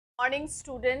Morning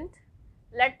student,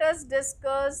 let us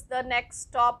discuss the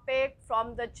next topic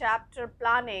from the chapter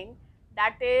planning,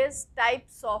 that is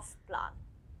types of plan.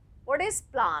 What is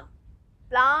plan?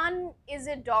 Plan is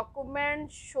a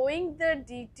document showing the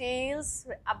details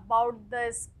about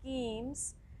the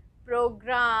schemes,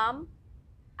 program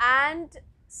and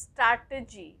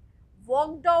strategy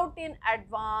worked out in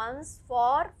advance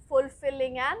for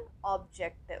fulfilling an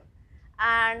objective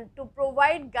and to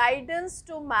provide guidance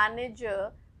to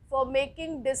manager for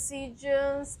making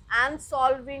decisions and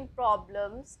solving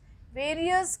problems.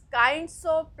 Various kinds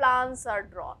of plans are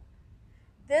drawn.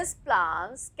 These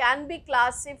plans can be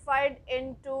classified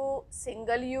into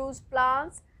single use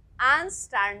plans and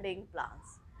standing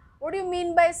plans. What do you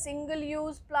mean by single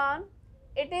use plan?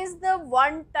 It is the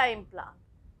one time plan,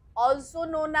 also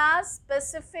known as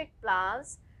specific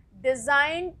plans,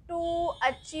 designed to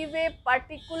achieve a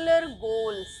particular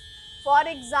goals. For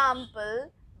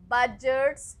example,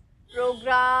 budgets,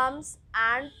 programs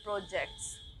and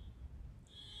projects.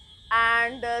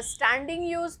 And standing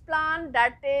use plan,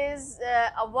 that is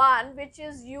a one which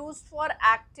is used for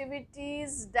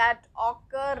activities that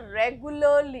occur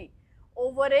regularly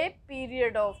over a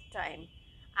period of time,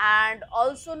 and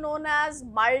also known as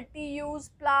multi-use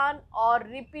plan or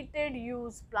repeated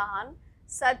use plan,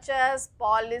 such as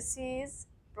policies,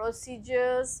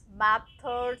 procedures,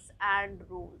 methods and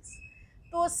rules.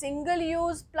 So single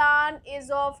use plan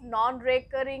is of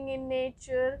non-recurring in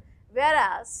nature,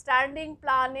 whereas standing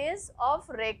plan is of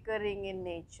recurring in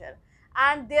nature.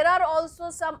 And there are also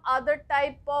some other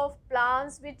type of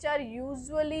plans which are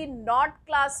usually not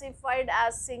classified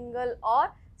as single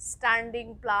or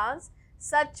standing plans,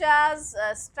 such as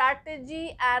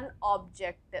strategy and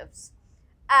objectives,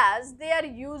 as they are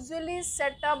usually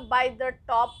set up by the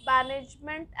top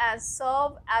management and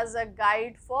serve as a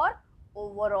guide for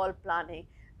overall planning.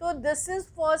 So this is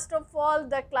first of all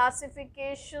the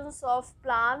classifications of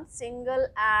plan, single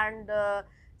and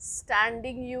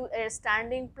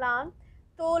standing plan.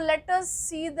 So let us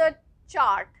see the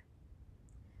chart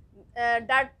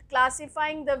that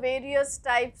classifying the various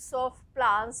types of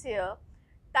plans here.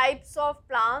 Types of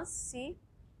plans, see.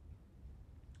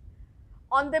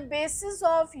 On the basis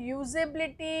of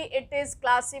usability, it is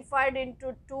classified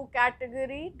into two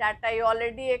categories that I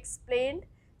already explained: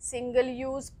 single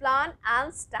use plan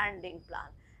and standing plan.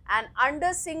 And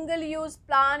under single use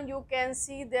plan, you can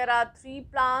see there are three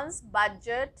plans: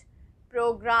 budget,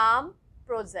 program,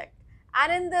 project.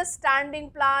 And in the standing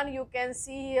plan, you can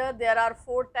see here there are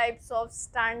four types of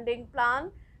standing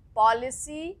plan: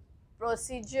 policy,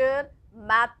 procedure,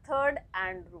 method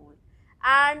and rule.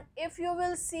 And if you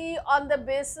will see on the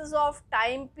basis of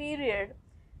time period,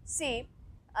 see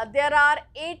there are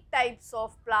 8 types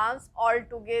of plans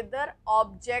altogether: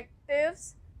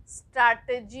 objectives,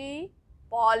 strategy,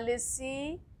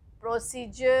 policy,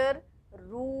 procedure,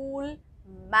 rule,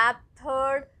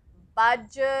 method,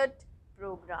 budget,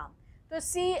 program. So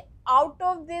see, out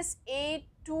of this 8,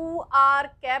 2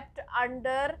 are kept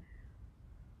under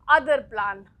other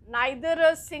plan, neither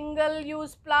a single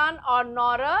use plan or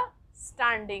nor a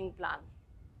standing plan.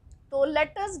 So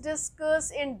let us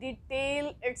discuss in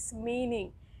detail its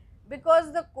meaning,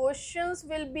 because the questions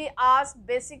will be asked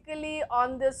basically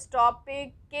on this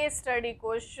topic. Case study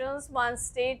questions, one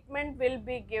statement will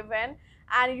be given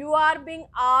and you are being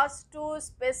asked to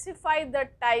specify the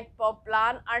type of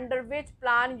plan under which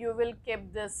plan you will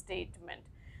keep this statement.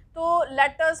 So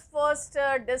let us first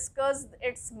discuss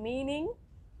its meaning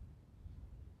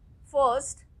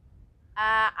first.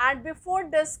 And before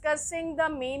discussing the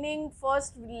meaning,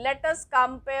 first let us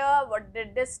compare what they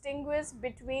distinguish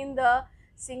between the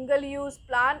single use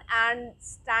plan and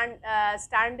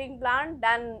standing plan,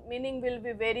 then meaning will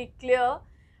be very clear.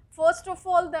 First of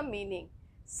all, the meaning.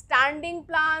 Standing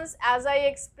plans, as I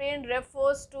explained,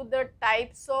 refers to the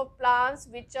types of plans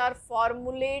which are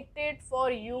formulated for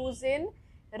use in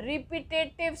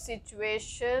repetitive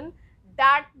situation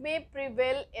that may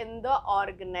prevail in the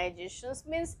organizations,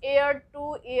 means year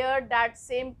to year that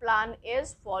same plan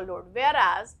is followed,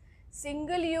 whereas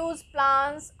single use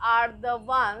plans are the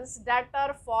ones that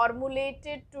are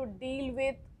formulated to deal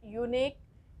with unique,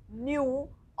 new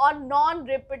or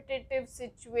non-repetitive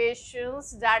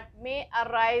situations that may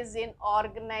arise in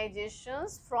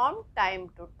organizations from time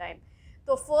to time.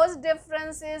 So first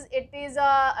difference is it is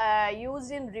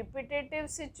used in repetitive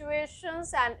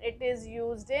situations and it is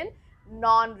used in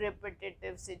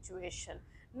non-repetitive situation.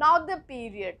 Now the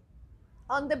period.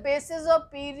 On the basis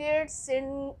of periods,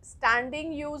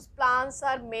 standing use plans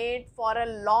are made for a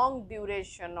long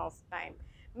duration of time.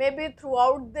 Maybe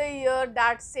throughout the year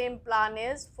that same plan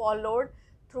is followed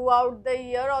throughout the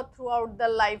year or throughout the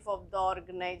life of the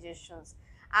organizations.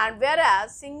 and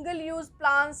whereas single use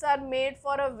plans are made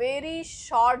for a very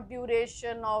short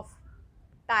duration of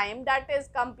time, that is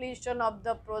completion of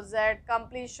the project,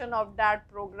 completion of that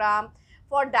program,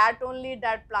 for that only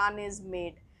that plan is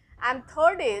made. And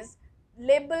third is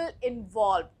label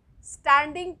involved.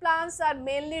 Standing plans are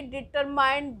mainly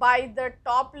determined by the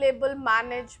top level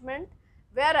management,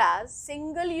 whereas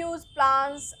single use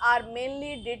plans are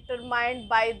mainly determined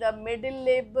by the middle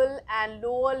level and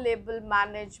lower level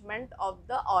management of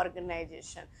the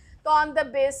organization. So on the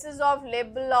basis of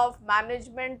level of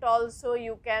management also,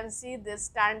 you can see the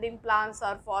standing plans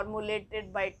are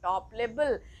formulated by top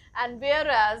level, and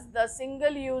whereas the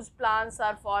single use plans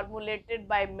are formulated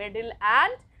by middle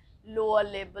and lower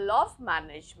level of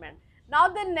management. Now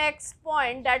the next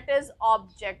point, that is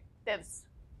objectives.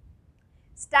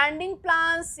 Standing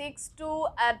plan seeks to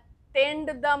attain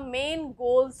the main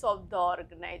goals of the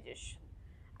organization,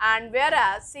 and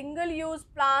whereas single use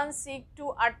plans seek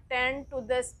to attend to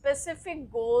the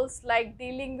specific goals, like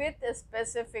dealing with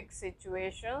specific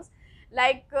situations,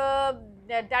 like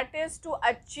that is to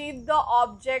achieve the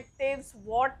objectives,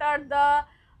 what are the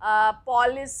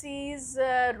policies,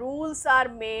 rules are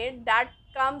made, that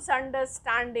comes under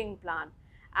standing plan.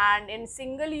 And in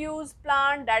single use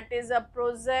plan, that is a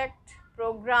project,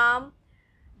 program,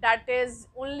 that is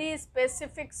only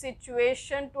specific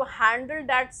situation, to handle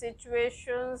that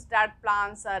situations, that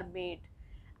plans are made.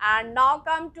 And now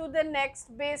come to the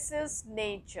next basis,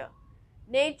 nature.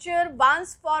 Nature,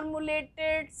 once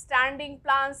formulated, standing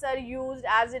plans are used,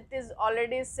 as it is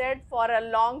already said, for a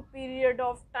long period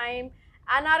of time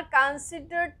and are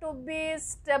considered to be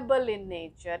stable in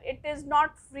nature. It is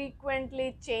not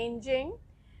frequently changing,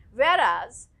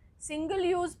 whereas single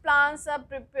use plans are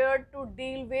prepared to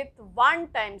deal with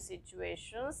one-time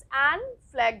situations and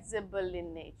flexible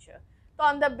in nature. So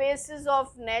on the basis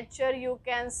of nature, you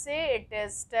can say it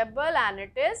is stable and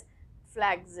it is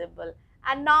flexible.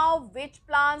 And now which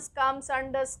plans comes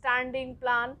under standing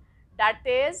plan? That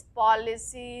is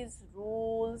policies,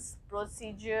 rules,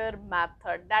 procedure,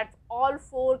 method. That all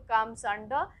four comes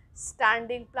under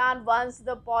standing plan. Once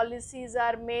the policies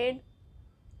are made,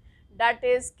 that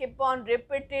is keep on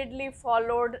repeatedly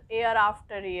followed year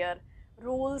after year.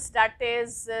 Rules, that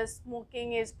is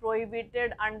smoking is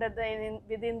prohibited under the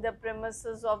within the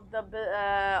premises of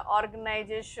the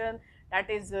organization, that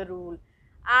is a rule.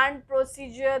 And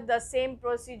procedure, the same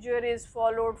procedure is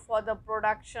followed for the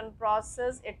production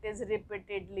process, it is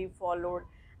repeatedly followed.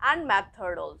 And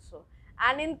method also.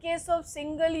 And in case of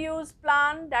single use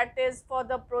plan, that is for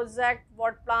the project,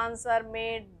 what plans are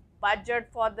made, budget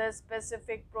for the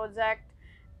specific project,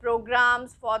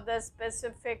 programs for the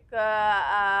specific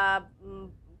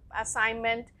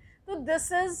assignment. So this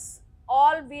is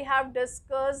all we have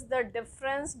discussed, the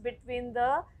difference between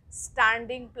the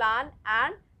standing plan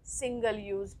and single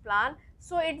use plan.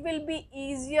 So it will be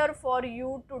easier for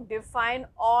you to define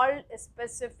all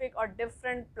specific or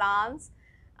different plans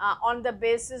on the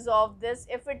basis of this.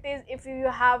 If you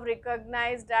have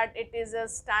recognized that it is a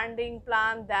standing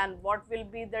plan, then what will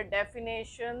be the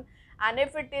definition, and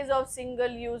if it is of single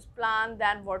use plan,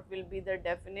 then what will be the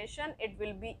definition, it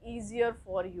will be easier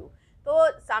for you.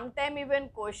 So sometime even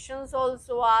questions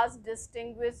also ask,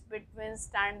 distinguish between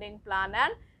standing plan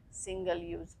and single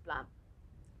use plan.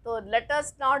 So let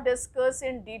us now discuss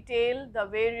in detail the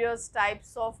various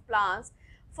types of plans.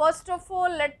 First of all,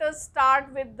 let us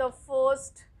start with the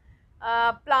first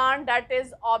plan, that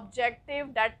is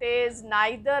objective, that is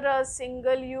neither a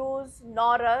single use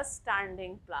nor a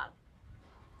standing plan.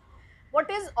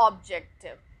 What is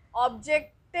objective?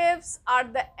 Objectives are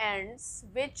the ends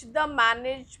which the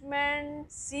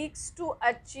management seeks to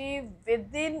achieve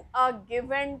within a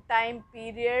given time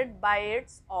period by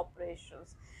its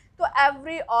operations. So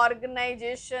every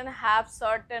organization have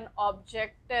certain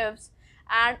objectives,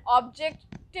 and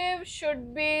objective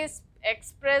should be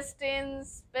expressed in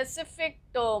specific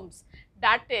terms,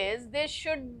 that is they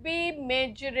should be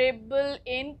measurable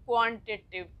in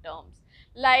quantitative terms.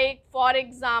 Like for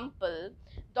example,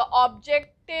 the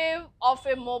objective of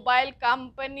a mobile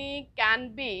company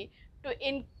can be to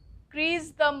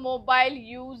increase the mobile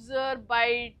user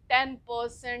by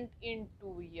 10% in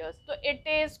 2 years. So it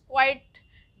is quite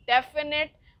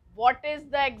definite what is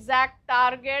the exact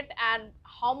target and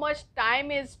how much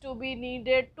time is to be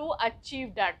needed to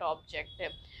achieve that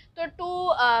objective. So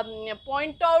to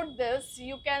point out this,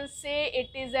 you can say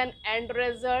it is an end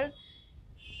result.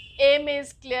 Aim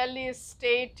is clearly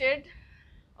stated,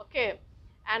 okay,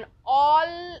 and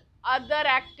all other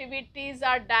activities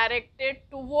are directed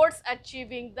towards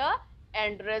achieving the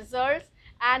end results,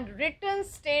 and written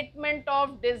statement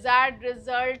of desired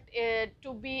result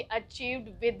to be achieved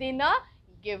within a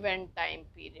given time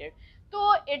period.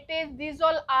 So it is, these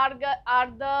all are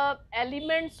the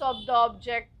elements of the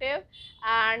objective,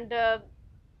 and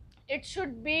it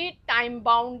should be time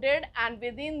bounded, and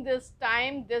within this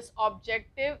time this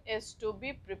objective is to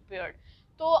be prepared.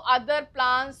 So other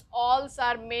plans all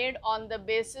are made on the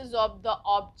basis of the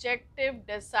objective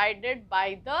decided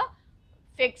by the,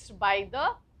 fixed by the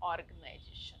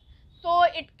organization. So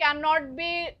it cannot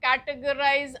be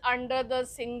categorized under the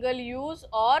single use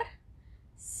or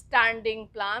standing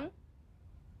plan.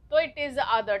 So it is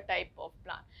the other type of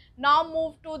plan. Now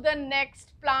move to the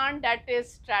next plan, that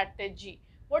is strategy.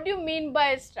 What do you mean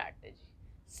by strategy?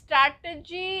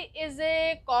 Strategy is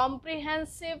a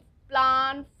comprehensive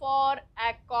plan for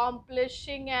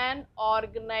accomplishing an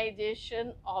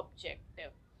organization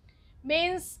objective.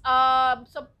 Means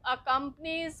so a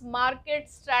company's market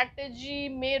strategy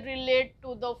may relate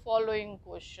to the following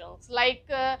questions, like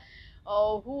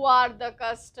who are the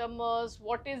customers,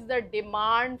 what is the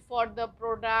demand for the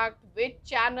product, which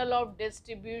channel of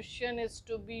distribution is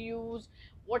to be used,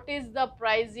 what is the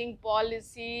pricing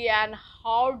policy, and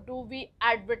how do we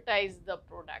advertise the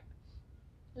product.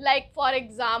 Like for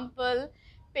example,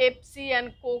 Pepsi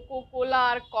and Coca-Cola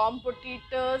are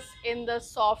competitors in the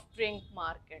soft drink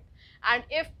market, and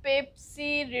if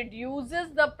Pepsi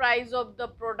reduces the price of the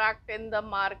product in the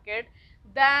market,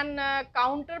 then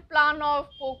counter plan of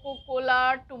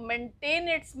Coca-Cola to maintain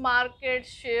its market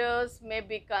shares may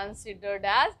be considered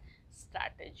as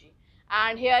strategy.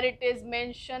 And here it is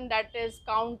mentioned, that is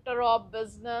counter of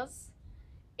business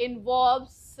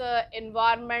involves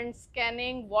environment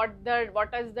scanning, what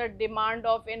is the demand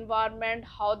of environment,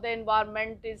 how the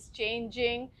environment is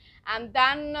changing, and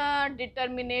then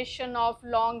determination of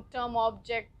long term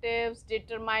objectives,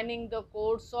 determining the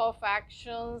course of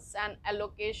actions and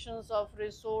allocations of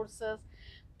resources.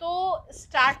 So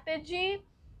strategy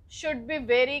should be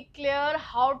very clear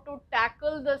how to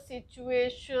tackle the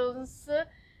situations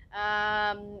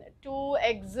to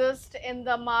exist in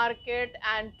the market,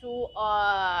 and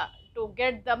to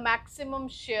get the maximum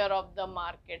share of the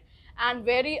market, and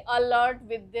very alert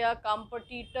with their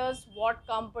competitors, what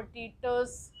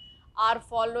competitors are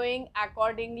following.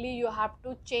 Accordingly you have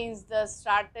to change the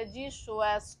strategy so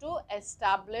as to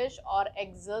establish or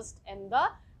exist in the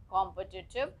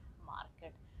competitive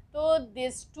market. So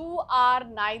these two are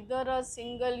neither a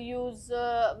single use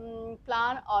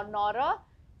plan or nor a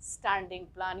standing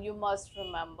plan. You must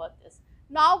remember this.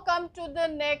 Now come to the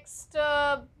next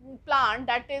plan,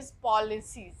 that is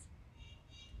policies.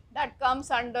 That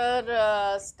comes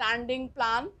under standing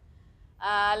plan,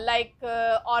 like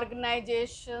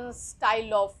organization's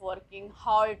style of working,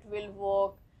 how it will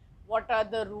work, what are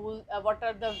the rules, what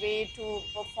are the way to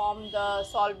perform the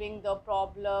solving the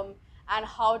problem, and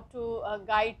how to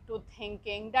guide to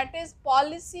thinking. That is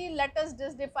policy. Let us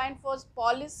just define first.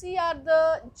 Policy are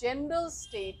the general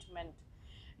statement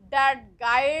that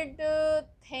guide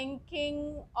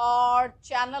thinking or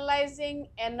channelizing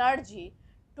energy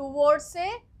towards a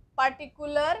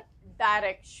particular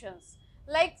directions.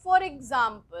 Like for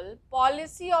example,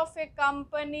 policy of a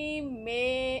company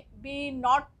may be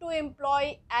not to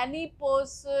employ any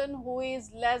person who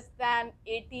is less than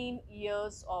 18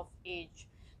 years of age.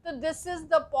 So this is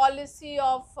the policy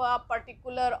of a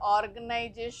particular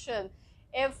organization.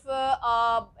 If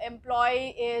employee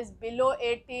is below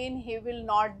 18, he will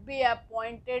not be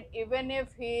appointed even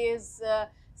if he is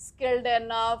skilled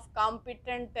enough,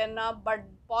 competent enough, but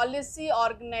policy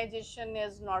organization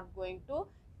is not going to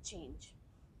change.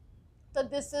 So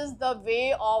this is the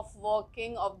way of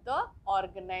working of the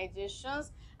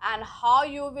organizations, and how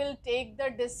you will take the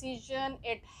decision,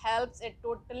 it helps, it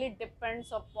totally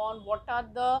depends upon what are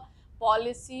the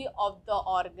policy of the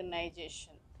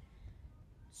organization.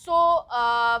 So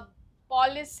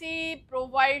policy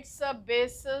provides a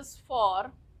basis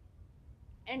for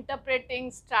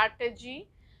interpreting strategy,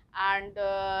 and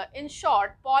in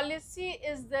short, policy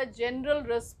is the general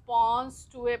response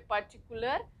to a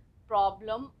particular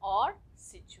problem or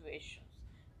situation.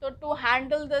 So to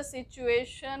handle the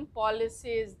situation, policy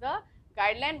is the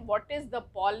guideline. What is the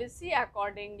policy?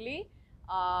 Accordingly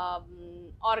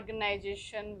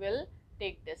organization will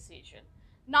take decision.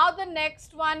 Now the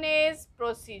next one is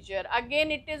procedure. Again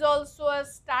it is also a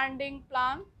standing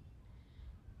plan.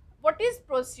 What is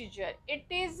procedure? It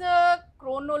is a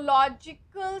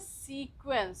chronological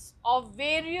sequence of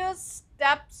various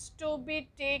steps to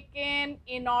be taken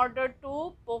in order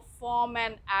to perform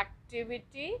an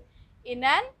activity in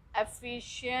an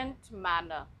efficient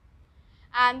manner.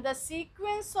 And the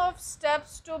sequence of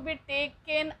steps to be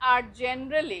taken are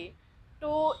generally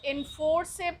to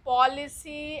enforce a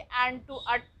policy and to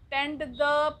attain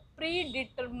the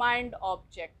predetermined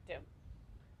objective.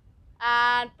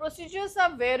 and procedures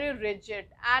are very rigid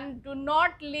and do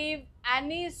not leave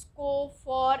any scope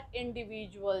for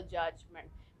individual judgment.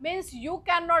 Means you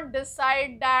cannot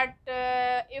decide that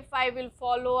if I will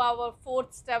follow our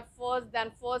fourth step first,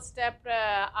 then first step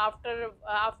after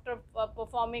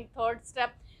performing third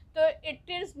step. So it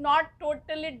is not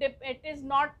totally it is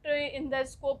not in the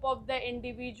scope of the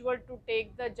individual to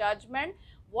take the judgment.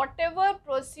 Whatever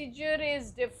procedure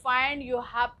is defined, you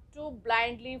have to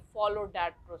blindly follow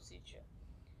that procedure.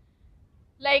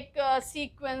 Like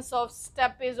sequence of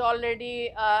step is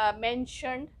already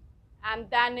mentioned, and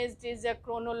then is a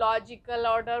chronological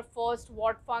order. First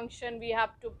what function we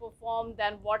have to perform,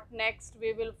 then what next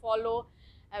we will follow,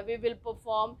 we will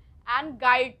perform, and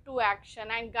guide to action,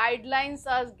 and guidelines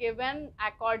are given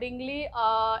accordingly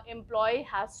employee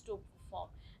has to perform,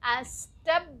 and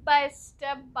step by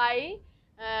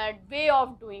way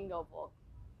of doing a work.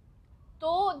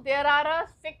 So there are a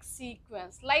fixed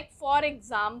sequence. Like for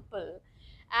example,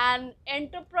 an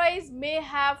enterprise may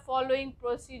have following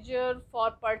procedure for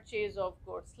purchase of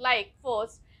goods. Like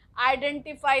first,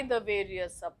 identify the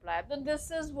various suppliers. So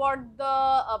this is what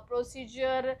the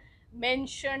procedure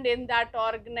mentioned in that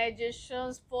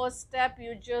organization's first step.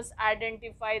 You just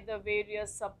identify the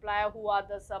various supplier, who are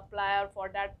the supplier for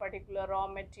that particular raw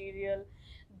material.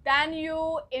 Then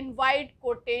you invite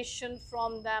quotation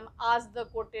from them, ask the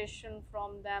quotation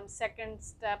from them, second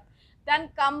step. Then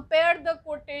compare the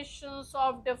quotations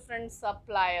of different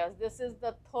suppliers. This is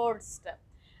the third step.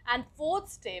 And fourth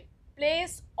step,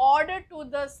 place order to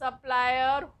the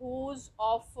supplier whose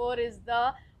offer is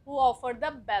the who offered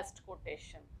the best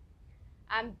quotation.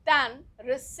 And then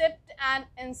receipt and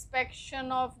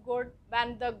inspection of good.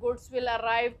 When the goods will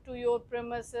arrive to your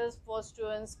premises, first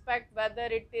to inspect whether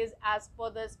it is as per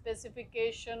the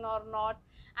specification or not,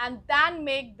 and then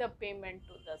make the payment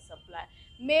to the supplier.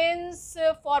 Means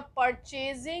for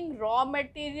purchasing raw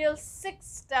material, 6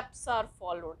 steps are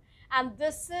followed. And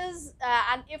this is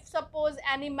and if suppose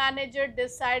any manager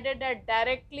decided that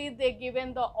directly they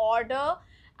given the order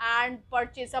and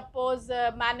purchase, suppose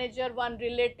manager one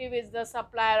relative is the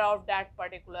supplier of that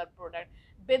particular product,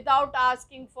 without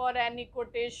asking for any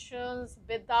quotations,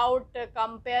 without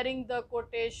comparing the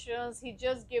quotations, he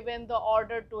just given the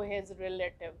order to his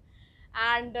relative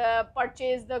and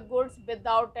purchase the goods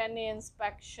without any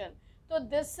inspection. So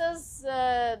this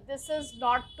is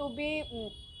not to be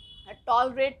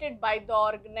tolerated by the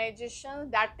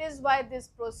organization. That is why these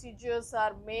procedures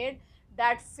are made,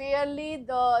 that fairly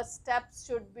the steps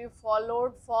should be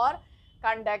followed for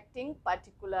conducting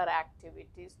particular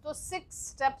activities. So 6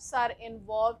 steps are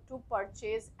involved to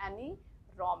purchase any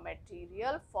raw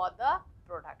material for the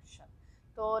production.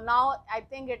 So now I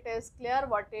think it is clear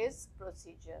what is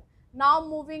procedure. Now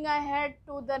moving ahead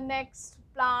to the next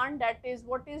plan, that is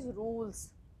what is rules.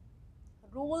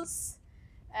 Rules,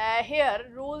 here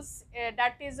rules,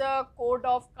 that is a code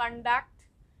of conduct,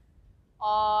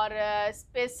 or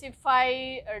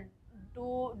specify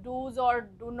do's or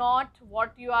do not,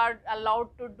 what you are allowed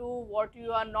to do, what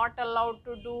you are not allowed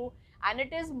to do, and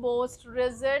it is most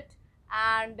rigid.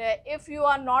 And if you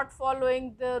are not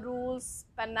following the rules,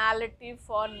 penalty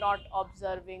for not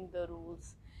observing the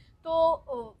rules.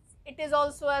 So it is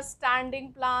also a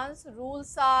standing plans.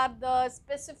 Rules are the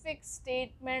specific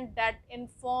statement that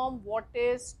inform what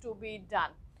is to be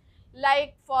done.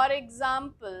 Like for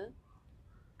example,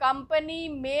 company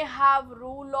may have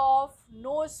rule of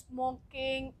no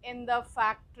smoking in the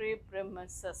factory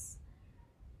premises.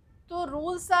 So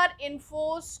rules are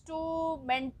enforced to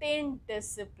maintain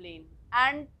discipline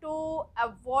and to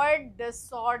avoid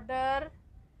disorder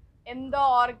in the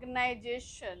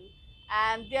organization,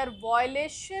 and their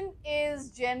violation is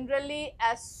generally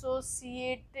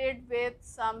associated with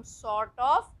some sort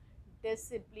of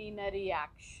disciplinary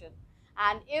action.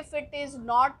 And if it is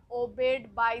not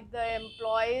obeyed by the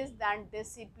employees, then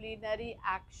disciplinary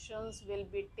actions will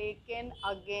be taken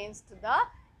against the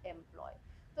employee.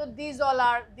 So these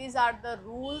are the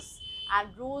rules,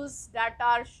 and rules that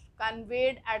are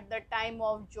conveyed at the time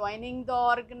of joining the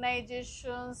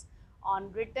organizations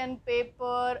on written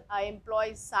paper. A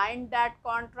employee signed that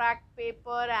contract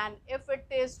paper, and if it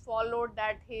is followed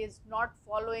that he is not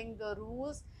following the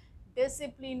rules,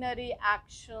 disciplinary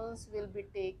actions will be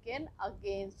taken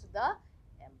against the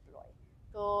employee.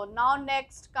 So now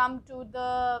next come to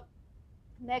the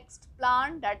next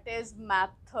plan, that is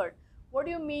method. What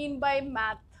do you mean by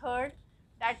method?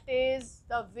 That is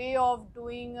the way of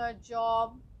doing a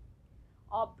job,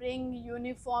 or bring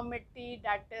uniformity,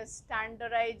 that is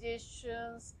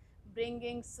standardizations,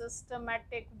 bringing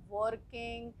systematic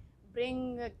working,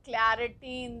 bring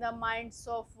clarity in the minds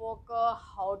of worker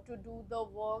how to do the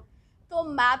work. So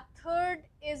method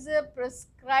is a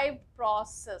prescribed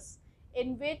process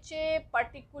in which a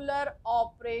particular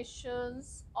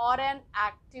operations or an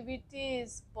activity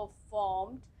is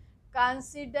performed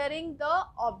considering the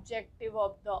objective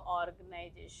of the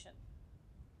organization.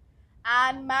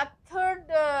 And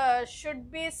method should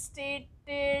be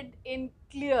stated in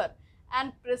clear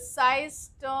and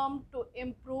precise term to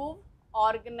improve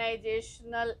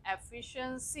organizational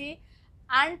efficiency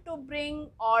and to bring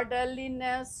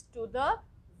orderliness to the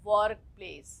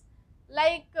workplace.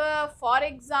 Like for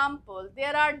example,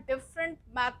 there are different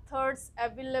methods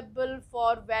available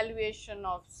for valuation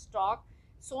of stock.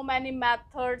 So many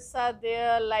methods are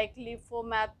there, like LIFO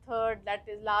method, that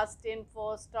is last in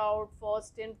first out,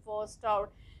 first in first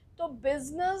out. So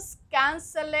business can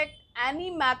select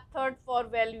any method for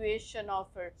valuation of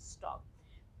its stock.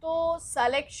 So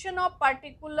selection of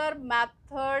particular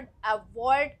method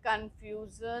avoid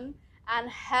confusion and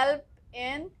help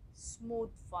in smooth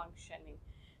functioning.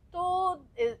 So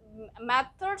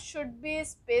method should be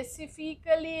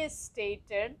specifically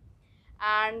stated,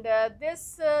 and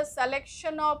this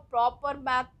selection of proper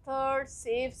method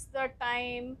saves the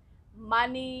time,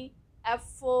 money,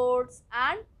 efforts,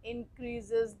 and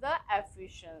increases the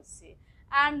efficiency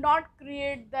and not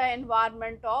create the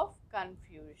environment of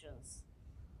confusions.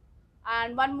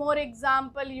 And one more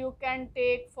example you can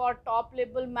take for top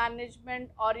level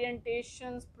management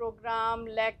orientations program,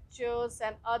 lectures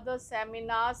and other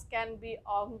seminars can be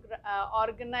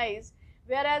organized,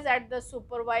 whereas at the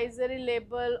supervisory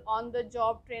level on the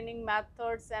job training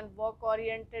methods and work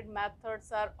oriented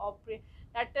methods are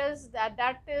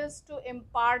that is to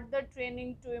impart the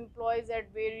training to employees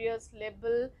at various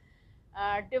level.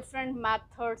 Different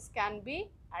methods can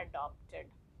be adopted.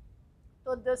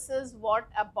 So this is what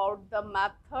about the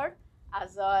method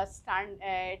as a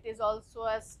it is also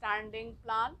a standing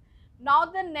plan. Now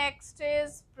the next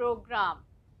is program,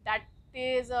 that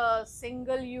is a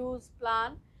single use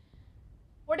plan.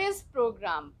 What is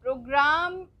program?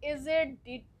 Program is a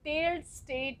detailed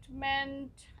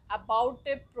statement about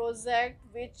a project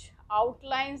which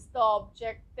outlines the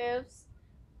objectives,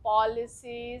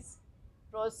 policies,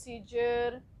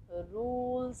 procedure,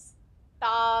 rules,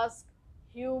 tasks,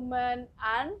 human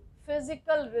and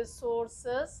physical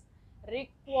resources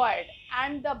required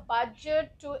and the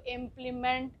budget to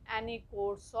implement any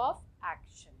course of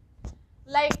action.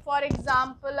 Like for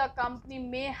example, a company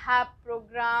may have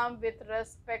program with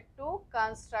respect to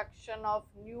construction of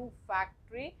new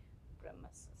factory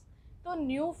premises. So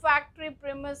new factory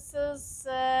premises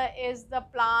is the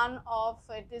plan of,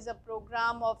 it is a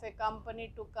program of a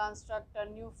company to construct a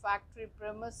new factory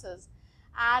premises,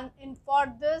 and in for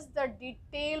this the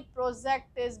detailed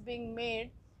project is being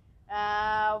made.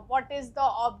 What is the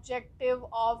objective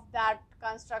of that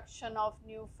construction of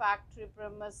new factory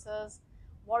premises,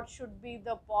 what should be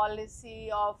the policy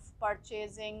of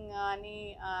purchasing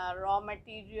any raw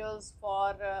materials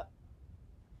for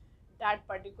that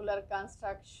particular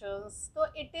constructions. So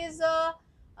it is a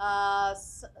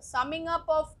summing up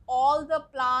of all the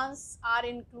plans are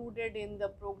included in the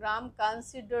program,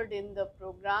 considered in the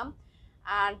program.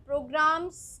 And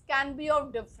programs can be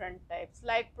of different types,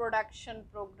 like production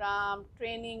program,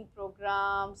 training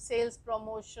program, sales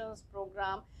promotions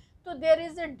program. So there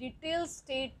is a detailed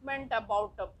statement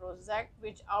about a project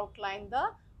which outline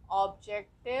the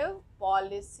objective,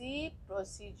 policy,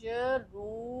 procedure,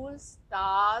 rules,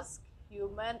 task,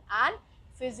 human and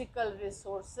physical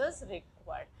resources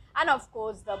required. And of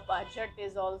course the budget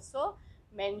is also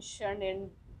mentioned in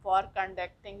for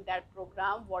conducting that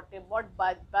program, what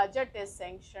budget is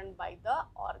sanctioned by the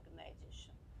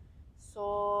organization.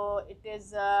 So it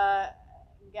is a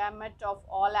gamut of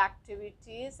all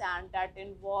activities and that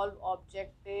involve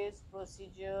objectives,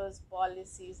 procedures,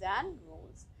 policies and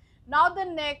rules. Now the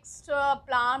next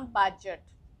plan, budget.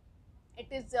 It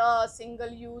is a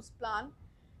single use plan.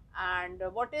 And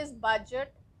what is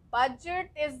budget?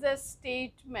 Budget is the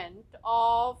statement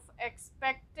of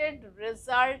expected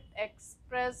result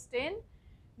expressed in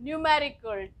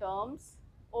numerical terms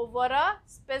over a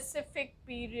specific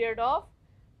period of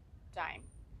time.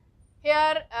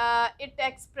 Here it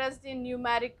expressed in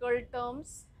numerical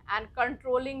terms, and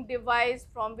controlling device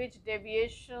from which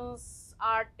deviations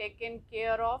are taken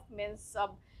care of means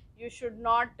you should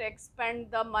not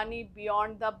expend the money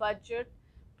beyond the budget,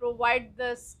 provide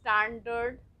the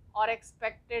standard or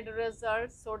expected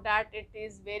results so that it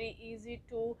is very easy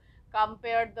to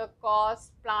compare the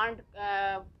cost, planned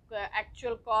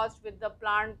actual cost with the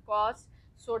planned cost,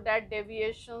 so that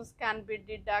deviations can be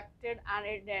deducted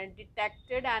and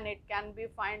detected and it can be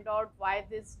find out why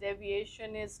this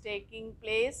deviation is taking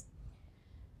place.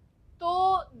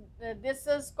 So this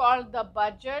is called the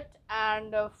budget,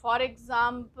 and for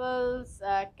examples,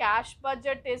 cash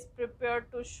budget is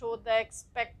prepared to show the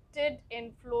expected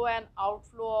inflow and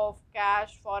outflow of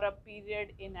cash for a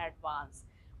period in advance.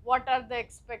 What are the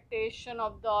expectation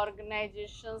of the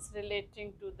organizations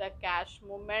relating to the cash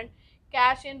movement?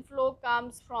 Cash inflow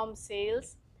comes from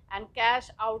sales and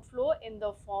cash outflow in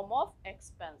the form of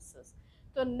expenses.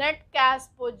 So net cash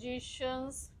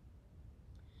positions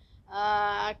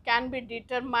can be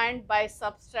determined by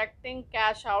subtracting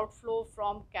cash outflow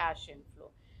from cash inflow,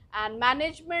 and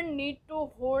management need to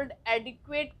hold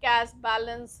adequate cash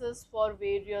balances for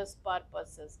various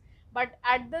purposes, but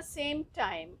at the same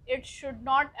time it should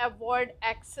not avoid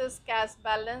excess cash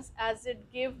balance as it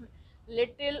gives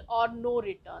little or no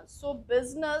return. So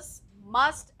business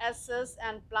must assess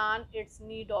and plan its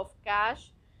need of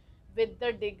cash with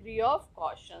the degree of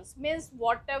caution. Means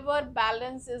whatever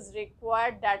balance is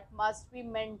required, that must be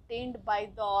maintained by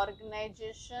the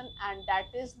organization, and that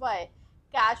is why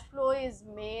cash flow is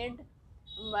made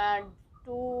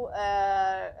to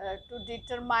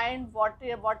determine what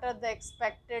are the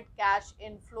expected cash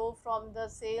inflow from the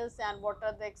sales and what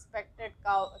are the expected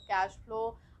cash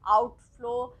flow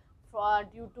outflow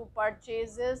due to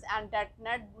purchases, and that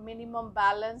net minimum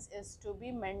balance is to be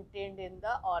maintained in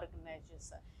the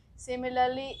organization.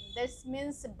 Similarly, this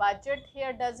means budget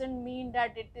here doesn't mean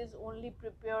that it is only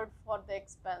prepared for the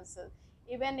expenses.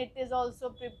 Even it is also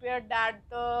prepared that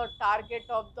the target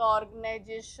of the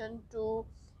organization to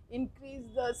increase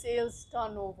the sales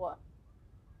turnover,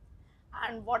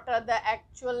 and what are the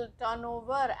actual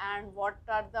turnover and what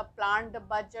are the planned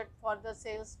budget for the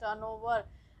sales turnover,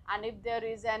 and if there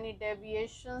is any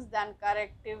deviations, then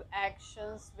corrective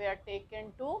actions were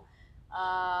taken to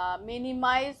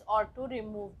minimize or to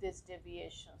remove these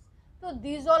deviations. So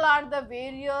these all are the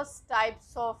various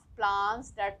types of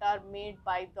plans that are made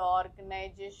by the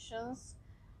organizations,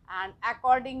 and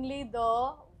accordingly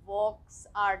the works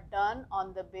are done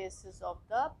on the basis of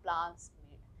the plans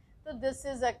made. So this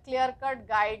is a clear-cut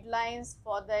guidelines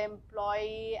for the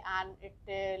employee, and it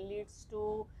leads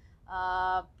to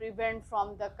prevent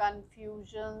from the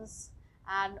confusions,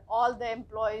 and all the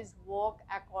employees work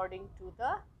according to the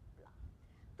plan.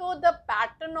 So the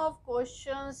pattern of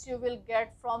questions you will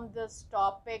get from this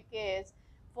topic is,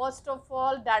 first of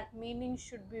all, that meaning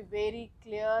should be very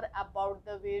clear about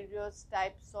the various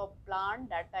types of plan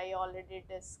that I already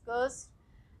discussed,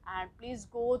 and please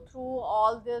go through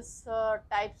all these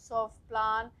types of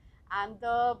plan, and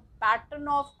the pattern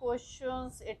of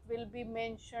questions, it will be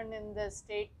mentioned in the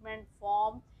statement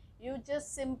form. You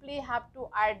just simply have to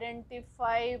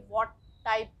identify what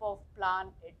type of plan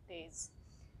it is.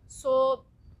 So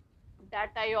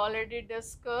that I already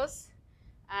discussed,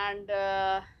 and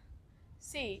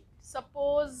see,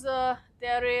 suppose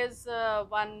there is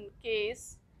one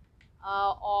case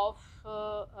of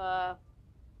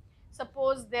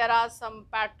suppose there are some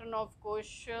pattern of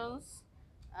questions,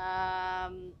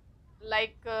 um,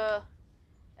 like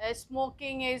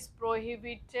smoking is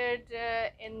prohibited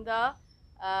in the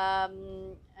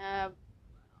um, uh,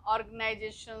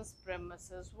 organization's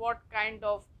premises. What kind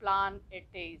of plan it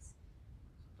is?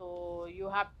 So you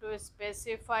have to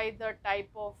specify the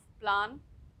type of plan,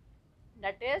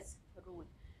 that is rule.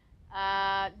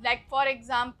 Like for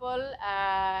example,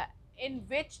 in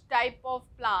which type of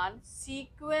plan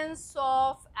sequence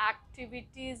of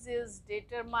activities is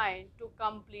determined to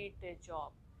complete a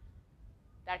job,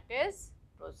 that is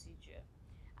procedure.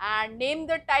 And name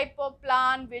the type of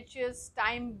plan which is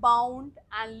time bound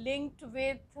and linked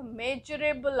with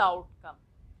measurable outcome.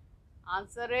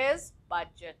 Answer is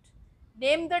budget.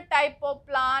 Name the type of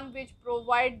plan which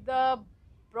provide the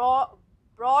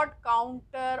broad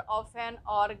counter of an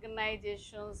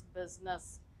organization's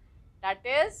business, that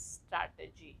is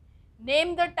strategy.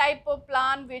 Name the type of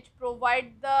plan which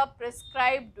provide the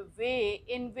prescribed way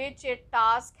in which a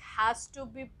task has to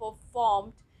be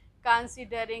performed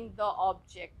considering the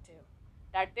objective,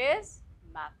 that is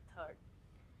method.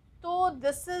 So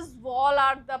this is all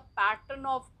are the pattern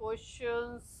of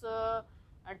questions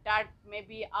that may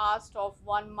be asked of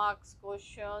 1 marks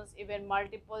questions, even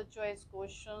multiple choice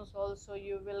questions also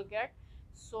you will get.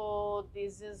 So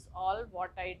this is all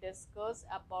what I discuss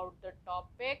about the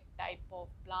topic type of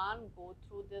plan. Go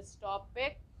through this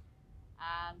topic,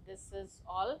 and this is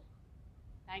all.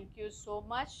 Thank you so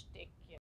much. Take care.